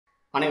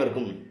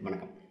அனைவருக்கும்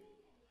வணக்கம்.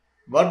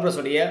 WordPress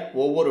உடைய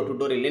ஒவ்வொரு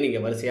டுட்டோரியலையும்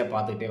நீங்கள் வரிசையாக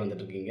பார்த்துக்கிட்டே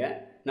வந்துட்டுருக்கீங்க.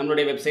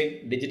 நம்மளுடைய வெப்சைட்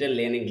டிஜிட்டல்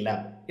லேர்னிங்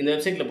லேப். இந்த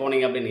வெப்சைட்டில்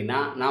போனீங்க அப்படின்னா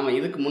நாம்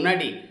இதுக்கு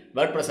முன்னாடி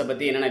WordPress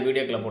பற்றி என்னென்ன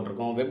வீடியோக்களை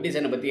போட்டிருக்கோம், வெப்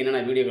டிசைனை பற்றி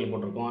என்னென்ன வீடியோக்கள்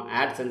போட்டிருக்கோம்,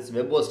 ஆட்சன்ஸ்,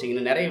 வெப்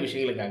ஹோஸ்டிங்னு நிறைய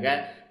விஷயங்களுக்காக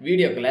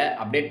வீடியோக்களை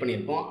அப்டேட்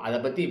பண்ணியிருக்கோம். அதை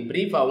பற்றி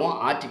ப்ரீஃபாகவும்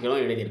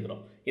ஆர்டிக்கலும்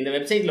எழுதியிருக்கிறோம். இந்த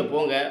வெப்சைட்டில்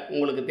போங்க,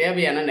 உங்களுக்கு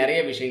தேவையான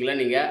நிறைய விஷயங்களை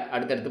நீங்கள்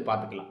அடுத்தடுத்து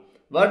பார்த்துக்கலாம்.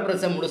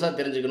 WordPress முழுசாக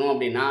தெரிஞ்சுக்கணும்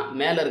அப்படின்னா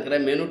மேலே இருக்கிற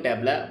மெனு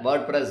டேப்பில்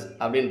WordPress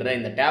அப்படின்ற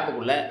இந்த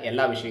டேப்புக்குள்ளே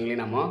எல்லா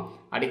விஷயங்களையும் நம்ம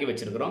அடுக்கி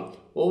வச்சுருக்கிறோம்.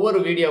 ஒவ்வொரு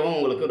வீடியோவும்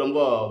உங்களுக்கு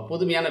ரொம்ப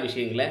புதுமையான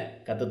விஷயங்களை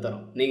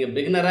கற்றுத்தரும். நீங்கள்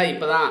பிகினராக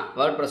இப்போ தான்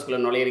WordPressக்குள்ளே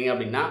நுழையிறீங்க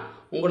அப்படின்னா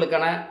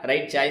உங்களுக்கான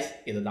ரைட் சாய்ஸ்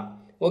இது தான்.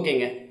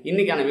 ஓகேங்க,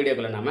 இன்றைக்கான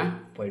வீடியோக்குள்ளே நம்ம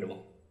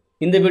போயிடுவோம்.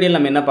 இந்த வீடியோவில்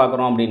நம்ம என்ன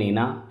பார்க்குறோம்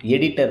அப்படின்னா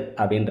எடிட்டர்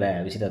அப்படின்ற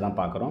விஷயத்தை தான்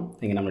பார்க்குறோம்.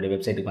 நீங்கள் நம்மளுடைய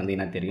வெப்சைட்டுக்கு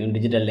வந்தீங்கன்னா தெரியும்,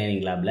 டிஜிட்டல்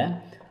லேர்னிங் லேபில்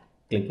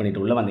கிளிக்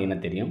பண்ணிவிட்டு உள்ளே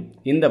வந்தீங்கன்னா தெரியும்.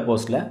 இந்த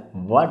போஸ்ட்டில்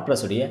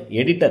WordPress உடைய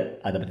எடிட்டர்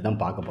அதை பற்றி தான்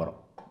பார்க்க போகிறோம்.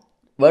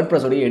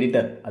 WordPress உடைய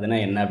எடிட்டர் அதுனா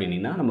என்ன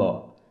அப்படின்னா, நம்ம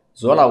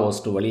ஜோலா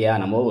ஹோஸ்ட்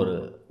வழியாக நம்ம ஒரு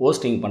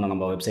ஹோஸ்டிங் பண்ணோம்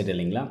நம்ம வெப்சைட்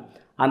இல்லைங்களா.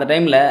 அந்த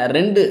டைமில்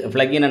 2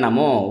 ஃப்ளகினை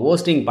நம்ம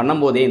ஹோஸ்டிங்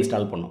பண்ணும்போதே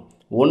இன்ஸ்டால் பண்ணோம்.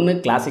 ஒன்று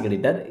கிளாசிக்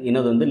எடிட்டர்,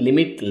 இன்னொரு வந்து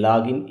லிமிட்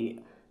லாகின்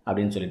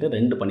அப்படின்னு சொல்லிட்டு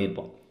 2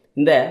 பண்ணியிருப்போம்.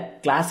 இந்த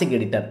கிளாசிக்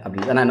எடிட்டர்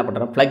அப்படின்னு நான் என்ன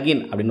பண்ணுறேன்,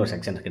 ஃப்ளகின் அப்படின்னு ஒரு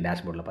செக்ஷன் இருக்குது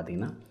டேஷ்போர்டில்.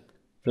 பார்த்தீங்கன்னா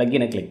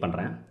ஃப்ளகினை கிளிக்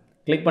பண்ணுறேன்.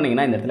 கிளிக்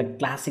பண்ணிங்கன்னா இந்த இடத்துல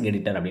கிளாசிக்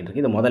எடிட்டர் அப்படின்னு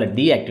இருக்குது. இதை முதல்ல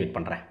டீஆக்டிவேட்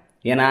பண்ணுறேன்.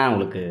 ஏன்னா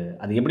உங்களுக்கு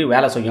அது எப்படி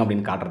வேலை செய்யும்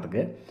அப்படின்னு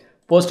காட்டுறதுக்கு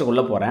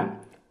போஸ்ட்டுக்குள்ளே போகிறேன்.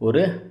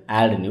 ஒரு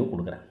ஆட் நியூ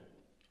கொடுக்குறேன்.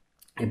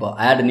 இப்போ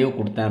ஆட் நியூ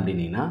கொடுத்தேன்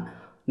அப்படின்னா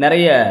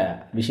நிறைய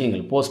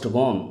விஷயங்கள்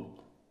போஸ்ட்டுக்கும்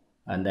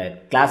அந்த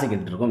கிளாசிக்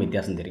எடிட்டருக்கும்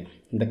வித்தியாசம் தெரியும்.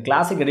 இந்த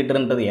கிளாசிக்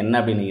எடிட்டர்ன்றது என்ன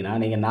அப்படின்னா,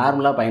 நீங்கள்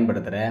நார்மலாக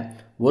பயன்படுத்துகிற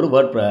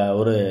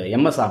ஒரு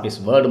எம்எஸ்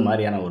ஆஃபீஸ் வேர்டு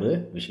மாதிரியான ஒரு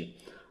விஷயம்.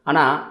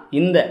 ஆனால்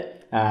இந்த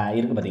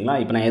இருக்குது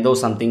பார்த்தீங்களா, இப்போ நான் ஏதோ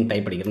சம்திங்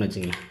டைப் படிக்கிறேன்னு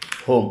வச்சுங்களேன்,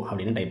 ஹோம்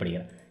அப்படின்னு டைப்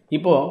படிக்கிறேன்.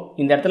 இப்போது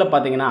இந்த இடத்துல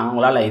பார்த்தீங்கன்னா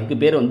உங்களால் இதுக்கு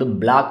பேர் வந்து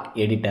பிளாக்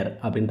எடிட்டர்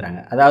அப்படின்றாங்க.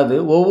 அதாவது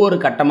ஒவ்வொரு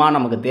கட்டமாக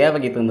நமக்கு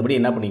தேவைக்கு தகுந்தபடி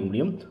என்ன பண்ணிக்க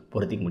முடியும்,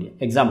 பொருத்திக்க முடியும்.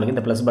 எக்ஸாம்பிளுக்கு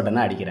இந்த ப்ளஸ்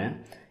பட்டனை அடிக்கிறேன்.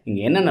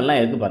 இங்கே என்னென்னலாம்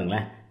இருக்குது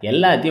பாருங்களேன்,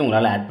 எல்லாத்தையும்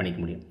உங்களால் ஆட் பண்ணிக்க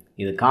முடியும்.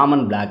 இது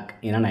காமன் பிளாக்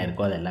என்னென்ன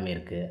இருக்கோ அது எல்லாமே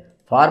இருக்குது.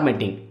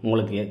 ஃபார்மேட்டிங்,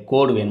 உங்களுக்கு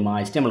கோடு வேணுமா,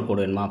 HTML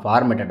கோடு வேணுமா,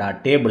 ஃபார்மேட்டடா,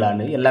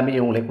 டேபிளான்னு எல்லாமே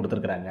இவங்களே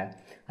கொடுத்துருக்குறாங்க.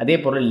 அதே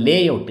போல் லே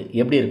அவுட்டு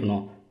எப்படி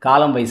இருக்கணும்,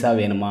 காலம் வைஸாக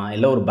வேணுமா,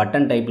 இல்லை ஒரு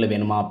பட்டன் டைப்பில்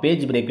வேணுமா,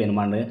 பேஜ் பிரேக்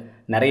வேணுமான்னு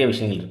நிறைய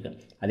விஷயங்கள் இருக்குது.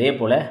 அதே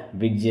போல்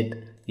விட்ஜெட்,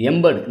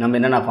 எம்பர்டு, நம்ம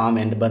என்னென்ன ஃபார்ம்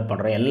எம்பர்ட்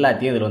பண்ணுறோம்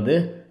எல்லாத்தையும் இதில் வந்து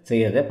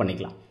செய்கிறதே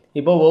பண்ணிக்கலாம்.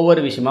 இப்போ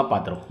ஒவ்வொரு விஷயமாக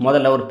பார்த்துருவோம்.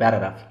 முதல்ல ஒரு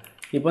பேராகிராஃப்.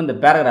 இப்போ இந்த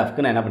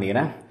பேராகிராஃப்க்கு நான் என்ன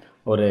பண்ணிக்கிறேன்,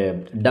 ஒரு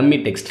டம்மி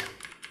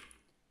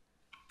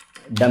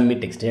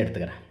டெக்ஸ்ட்டே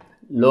எடுத்துக்கிறேன்.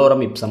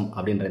 லோரம் இப்சம்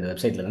அப்படின்ற இந்த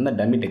வெப்சைட்டில் இருந்து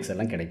டம்மி டெக்ஸ்ட்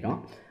எல்லாம் கிடைக்கும்.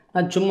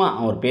 நான் சும்மா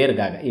ஒரு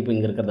பேருக்காக இப்போ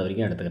இங்கே இருக்கிறத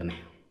வரைக்கும் எடுத்துக்கிறேன்.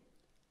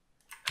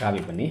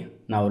 காப்பி பண்ணி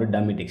நான் ஒரு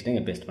டம்மி டெக்ஸ்ட்டை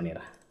இங்கே பேஸ்ட்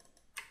பண்ணிடுறேன்.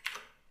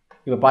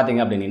 இப்போ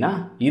பார்த்தீங்க அப்படின்னா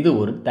இது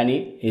ஒரு தனி,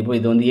 இப்போ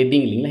இது வந்து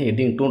ஹெட்டிங் இல்லைங்களா,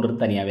 ஹெட்டிங் 2ன்றது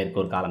தனியாகவே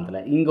இருக்குது ஒரு காலத்தில்.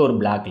 இங்கே ஒரு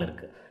பிளாக்கில்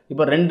இருக்குது.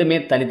 இப்போ ரெண்டுமே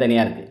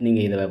தனித்தனியாக இருக்குது.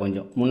 நீங்கள் இதை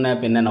கொஞ்சம் முன்ன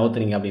பின்ன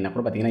நவுத்துறீங்க அப்படின்னா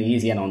கூட பார்த்தீங்கன்னா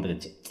ஈஸியாக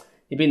நவுந்துக்குச்சு.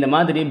 இப்போ இந்த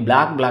மாதிரி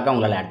பிளாக்காக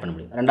உங்களால் ஆட் பண்ண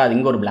முடியும். ரெண்டாவது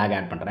இங்கே ஒரு பிளாக்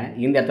ஆட் பண்ணுறேன்.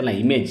 இந்த இடத்துல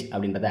நான் இமேஜ்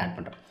அப்படின்றத ஆட்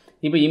பண்ணுறேன்.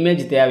 இப்போ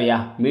இமேஜ் தேவையா,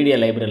 மீடியா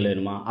லைப்ரரியில்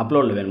வேணுமா,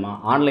 அப்லோடில் வேணுமா,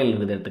 ஆன்லைனில்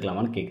இருக்கிறது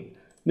எடுத்துக்கலாமான்னு கேட்குது.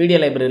 மீடியா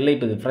லைப்ரரியில்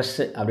இப்போ இது ஃப்ரெஷ்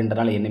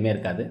அப்படின்றனால என்னமே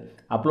இருக்காது,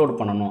 அப்லோட்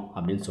பண்ணணும்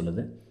அப்படின்னு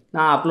சொல்லுது.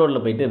 நான்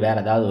அப்லோடில் போய்ட்டு வேறு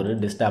ஏதாவது ஒரு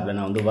டெஸ்க்டாப்பில்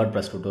நான் வந்து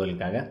WordPress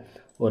டுட்டோரியலுக்காக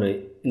ஒரு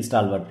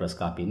இன்ஸ்டால் WordPress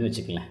காப்பின்னு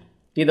வச்சுக்கலாம்.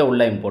 இதை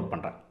உள்ளே இம்போர்ட்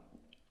பண்ணுறேன்.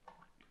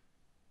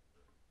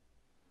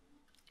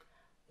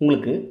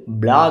 உங்களுக்கு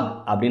பிளாக்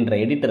அப்படின்ற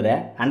எடிட்டரை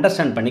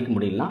அண்டர்ஸ்டாண்ட் பண்ணிக்க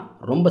முடியலனா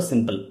ரொம்ப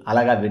சிம்பிள்,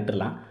 அழகாக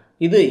விட்டுடலாம்.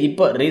 இது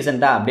இப்போ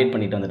ரீசெண்டாக அப்டேட்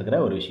பண்ணிட்டு வந்திருக்கிற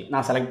ஒரு விஷயம்.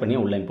 நான் செலக்ட் பண்ணி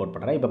உள்ளே இம்போர்ட்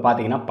பண்ணுறேன். இப்போ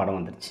பார்த்தீங்கன்னா படம்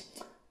வந்துருச்சு.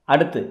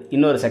 அடுத்து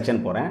இன்னொரு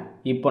செக்ஷன் போகிறேன்.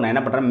 இப்போ நான்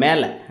என்ன பண்ணுறேன்,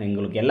 மேலே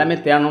உங்களுக்கு எல்லாமே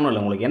தேவைன்னு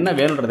இல்லை, உங்களுக்கு என்ன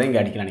வேணுன்றதை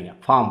இங்கே அடிக்கலாம். நீங்கள்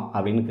ஃபார்ம்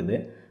அப்படின்னு இருக்குது.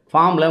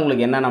 ஃபார்மில்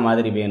உங்களுக்கு என்னென்ன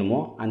மாதிரி வேணுமோ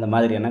அந்த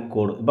மாதிரியான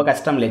கோடு, இப்போ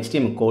கஸ்டமில்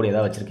HTML கோடு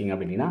ஏதாவது வச்சுருக்கீங்க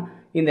அப்படின்னா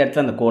இந்த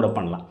இடத்துல அந்த கோடை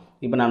பண்ணலாம்.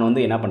 இப்போ நான்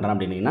வந்து என்ன பண்ணுறேன்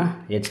அப்படின்னா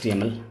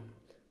HTML,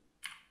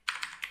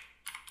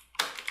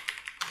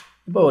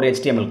 இப்போ ஒரு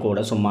HTML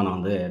கோடை சும்மா நான்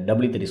வந்து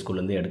W3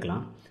 ஸ்கூல்லேருந்து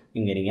எடுக்கலாம்.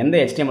 இங்கே நீங்கள் எந்த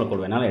HTML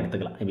கோடு வேணாலும்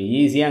எடுத்துக்கலாம். இப்போ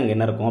ஈஸியாக அங்கே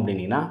என்ன இருக்கும்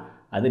அப்படின்னா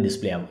அது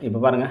டிஸ்பிளே ஆகும். இப்போ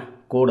பாருங்கள்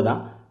கோடு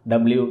தான்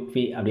WP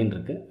அப்படின்னு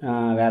இருக்குது.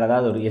 வேறு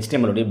ஏதாவது ஒரு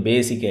HTML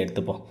பேசிக்கை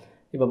எடுத்துப்போம்.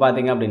 இப்போ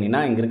பார்த்தீங்க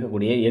அப்படின்னா இங்கே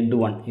இருக்கக்கூடிய ஹெட்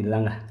 1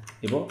 இதுதாங்க.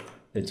 இப்போது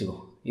வச்சுக்கோ,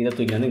 இதை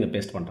தூக்கி வந்து இங்கே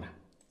பேஸ்ட் பண்ணுறேன்.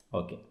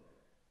 ஓகே,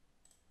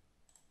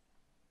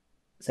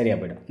 சரியாக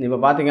போய்டும். இப்போ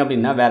பார்த்தீங்க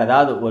அப்படின்னா வேறு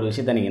ஏதாவது ஒரு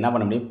விஷயத்தை நீங்கள் என்ன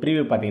பண்ண முடியும்,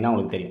 ப்ரீவியூ பார்த்தீங்கன்னா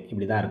உங்களுக்கு தெரியும்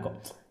இப்படி தான் இருக்கும்.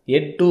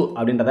 ஹெட் 2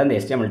 அப்படின்றத இந்த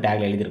HTML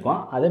டேக்கில்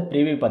எழுதியிருக்கோம். அது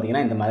ப்ரீவியூ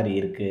பார்த்தீங்கன்னா இந்த மாதிரி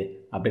இருக்குது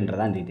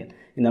அப்படின்றதான் டீட்டெயில்.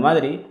 இந்த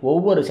மாதிரி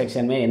ஒவ்வொரு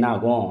செக்ஷனுமே என்ன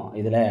ஆகும்,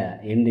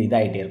 இதில்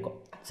இதாகிட்டே இருக்கும்.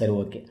 சரி,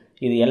 ஓகே,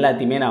 இது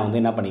எல்லாத்தையுமே நான்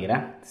வந்து என்ன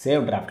பண்ணிக்கிறேன்,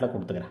 சேவ் டிராஃப்ட்டில்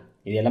கொடுத்துக்கிறேன்.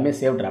 இது எல்லாமே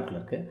சேவ் டிராஃப்ட்டில்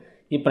இருக்குது.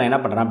 இப்போ நான்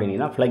என்ன பண்ணுறேன்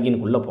அப்படின்னா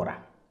ஃப்ளகினுக்குள்ளே போகிறேன்.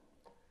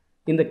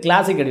 இந்த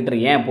கிளாசிக் எடிட்டர்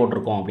ஏன்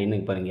போட்டிருக்கோம் அப்படின்னு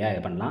இப்போ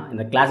நீங்கள் பண்ணலாம்.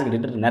 இந்த கிளாசிக்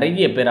எடிட்டர்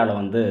நிறைய பேரால்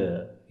வந்து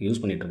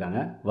யூஸ் பண்ணிகிட்ருக்காங்க.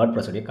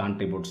 WordPress உடைய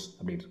கான்ட்ரிபியூட்ஸ்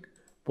அப்படின்னு இருக்குது.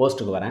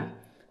 போஸ்ட்டுக்கு வரேன்.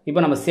 இப்போ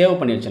நம்ம சேவ்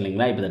பண்ணி வச்சோம்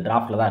இல்லைங்களா, இப்போ இது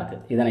டிராஃப்ட்டில் தான்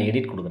இருக்குது. இதை நான்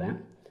எடிட் கொடுக்குறேன்.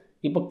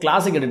 இப்போ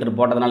கிளாசிக் எடிட்டர்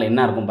போட்டதுனால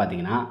என்ன இருக்கும்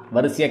பார்த்தீங்கன்னா,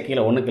 வரிசையாக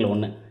கீழே 1 கீழே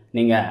 1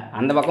 நீங்கள்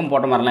அந்த பக்கம்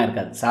போட்ட மாதிரிலாம்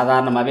இருக்காது.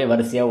 சாதாரணமாகவே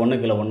வரிசையாக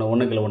 1 கீழே 1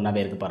 1 கீழே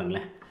 1ஆகவே இருக்குது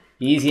பாருங்களேன்.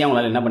 ஈஸியாக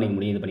உங்களால் என்ன பண்ணிக்க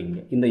முடியும், இது பண்ணிக்க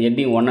முடியும். இந்த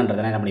ஹெட்டிங்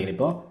 1ன்றதை என்ன பண்ணிக்கிறேன்,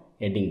 இப்போ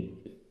ஹெட்டிங்.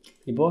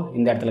 இப்போது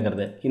இந்த இடத்துல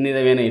இருக்கிறது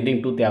இதை வேணும்,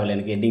 ஹெட்டிங் 2 தேவையில்லை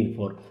எனக்கு, ஹெட்டிங்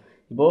 4.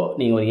 இப்போது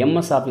நீங்கள் ஒரு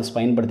எம்எஸ் ஆஃபீஸ்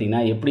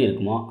பயன்படுத்திங்கன்னா எப்படி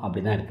இருக்குமோ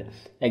அப்படி தான் இருக்குது.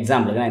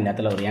 எக்ஸாம்பிளுக்கு நான் இந்த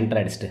இடத்துல ஒரு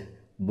என்டர் அடிச்சுட்டு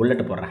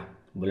புல்லெட்டு போடுறேன்,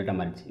 புல்லெட்டாக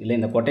மாறிடுச்சு. இல்லை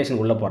இந்த கொட்டேஷன்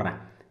உள்ளே போடுறேன்,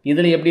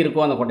 இதில் எப்படி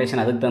இருக்கோ அந்த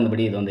கொட்டேஷன் அதுக்கு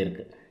தகுந்தபடி இது வந்து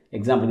இருக்குது.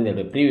 எக்ஸாம்பிளுக்கு இது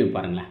எப்படி ப்ரீவியூ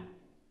பாருங்களேன்.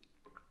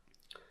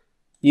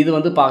 இது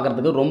வந்து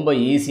பார்க்குறதுக்கு ரொம்ப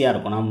ஈஸியாக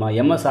இருக்கும். நம்ம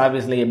எம்எஸ்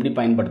ஆஃபீஸில் எப்படி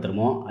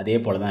பயன்படுத்துகிறோமோ அதே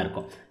போல் தான்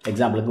இருக்கும்.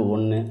 எக்ஸாம்பிளுக்கு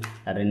 1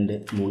 2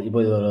 3 இப்போ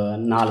இது ஒரு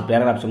 4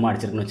 பேராகிராஃப் சும்மா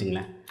அடிச்சிருக்குன்னு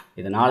வச்சுங்களேன்.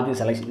 இது 4த்தையும்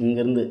செலெக்ஷன்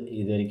இங்கேருந்து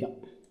இது வரைக்கும்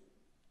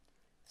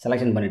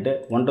செலெக்ஷன் பண்ணிவிட்டு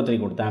 1 to 3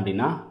 கொடுத்தேன்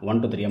அப்படின்னா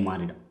 1 to 3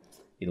 மாறிடும்.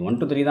 இது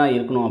 1 to 3 தான்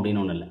இருக்கணும்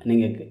அப்படின்னு ஒன்றும் இல்லை.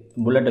 நீங்கள்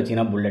புல்லட்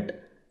வச்சிங்கன்னா புல்லட்,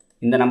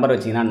 இந்த நம்பர்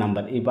வச்சிங்கன்னா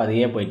நம்பர். இப்போ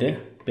அதையே போய்ட்டு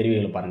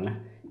பெரியவிகளை பாருங்களேன்.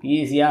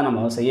 ஈஸியாக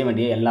நம்ம செய்ய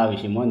வேண்டிய எல்லா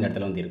விஷயமும் இந்த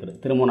இடத்துல வந்து இருக்குது.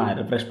 திரும்ப நான்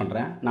ரிஃப்ரெஷ்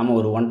பண்ணுறேன். நம்ம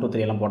ஒரு 1 to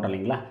 3 எல்லாம் போட்டோம்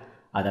இல்லைங்களா,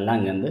 அதெல்லாம்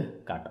இங்கேருந்து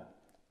காட்டும்.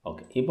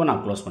 ஓகே, இப்போ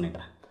நான் க்ளோஸ்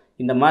பண்ணிடுறேன்.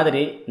 இந்த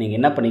மாதிரி நீங்கள்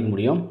என்ன பண்ணிக்க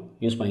முடியும்,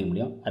 யூஸ் பண்ணிக்க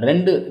முடியும்.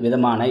 2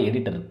 விதமான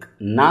எடிட்டர் இருக்குது.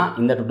 நான்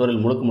இந்த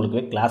டுட்டோரியல்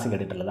முழுக்கவே கிளாசிக்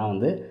எடிட்டரில் தான்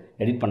வந்து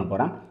எடிட் பண்ண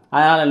போகிறேன்.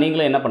 அதனால்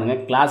நீங்களும் என்ன பண்ணுங்கள்,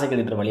 கிளாசிக்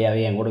எடிட்டர்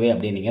வழியாகவே என் கூடவே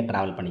அப்படியே நீங்கள்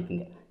ட்ராவல்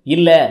பண்ணிக்கோங்க.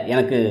 இல்லை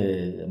எனக்கு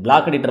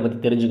பிளாக் எடிட்டரை பற்றி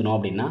தெரிஞ்சுக்கணும்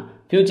அப்படின்னா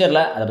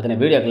ஃப்யூச்சரில் அதை பற்றின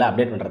வீடியோக்களை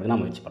அப்டேட் பண்ணுறதுக்கு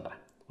நான் முயற்சி பண்ணுறேன்.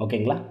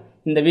 ஓகேங்களா?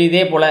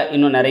 இதே போல்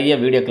இன்னும் நிறைய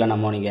வீடியோக்களை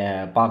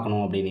நீங்கள்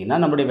பார்க்கணும் அப்படின்னா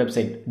நம்மளுடைய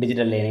வெப்சைட்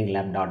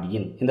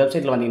digitallearninglab.in இந்த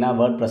வெப்சைட்டில் வந்தீங்கன்னா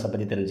WordPress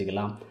பற்றி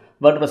தெரிஞ்சுக்கலாம்.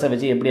 WordPress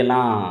வச்சு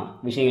எப்படியெல்லாம்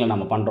விஷயங்களை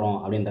நம்ம பண்ணுறோம்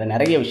அப்படின்ற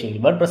நிறைய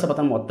விஷயங்கள் WordPress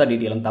பற்றி மொத்த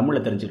டீட்டெயிலும்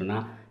தமிழில் தெரிஞ்சுக்கணுன்னா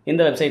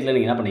இந்த வெப்சைட்டில்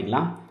நீங்கள் என்ன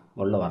பண்ணிக்கலாம்,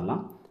 உள்ள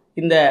வரலாம்.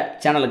 இந்த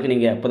சேனலுக்கு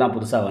நீங்கள் இப்போ தான்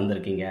புதுசாக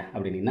வந்திருக்கீங்க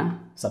அப்படின்னா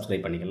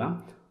சப்ஸ்கிரைப் பண்ணிக்கலாம்.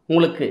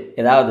 உங்களுக்கு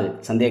ஏதாவது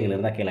சந்தேகங்கள்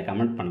இருந்தால் கீழே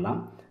கமெண்ட்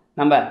பண்ணலாம்.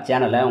 நம்ம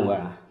சேனலை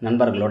உங்கள்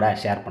நண்பர்களோட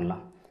ஷேர்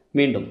பண்ணலாம்.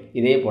 மீண்டும்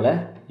இதே போல்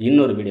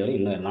இன்னொரு வீடியோவில்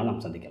இன்னொரு நாள்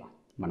நாம் சந்திக்கலாம்.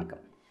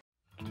 வணக்கம்.